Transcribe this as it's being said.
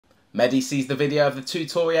Mehdi sees the video of the two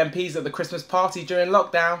Tory MPs at the Christmas party during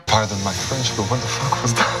lockdown. Pardon my French, but what the fuck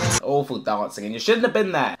was that? Awful dancing, and you shouldn't have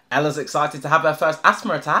been there. Ella's excited to have her first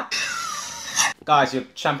asthma attack. Guys, your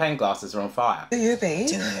champagne glasses are on fire. Do you, babe?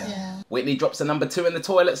 Yeah. Whitney drops a number 2 in the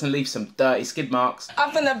toilets and leaves some dirty skid marks.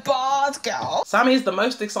 I've been a bad girl. Sammy is the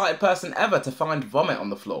most excited person ever to find vomit on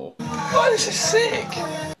the floor. Oh, this is sick.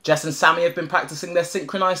 Jess and Sammy have been practicing their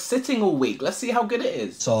synchronised sitting all week. Let's see how good it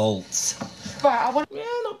is. Salts. Right, I want... Yeah,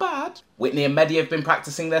 not bad. Whitney and Mehdi have been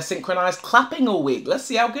practicing their synchronised clapping all week. Let's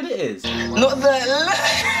see how good it is. Not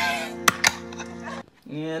the...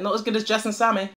 Yeah, not as good as Jess and Sammy.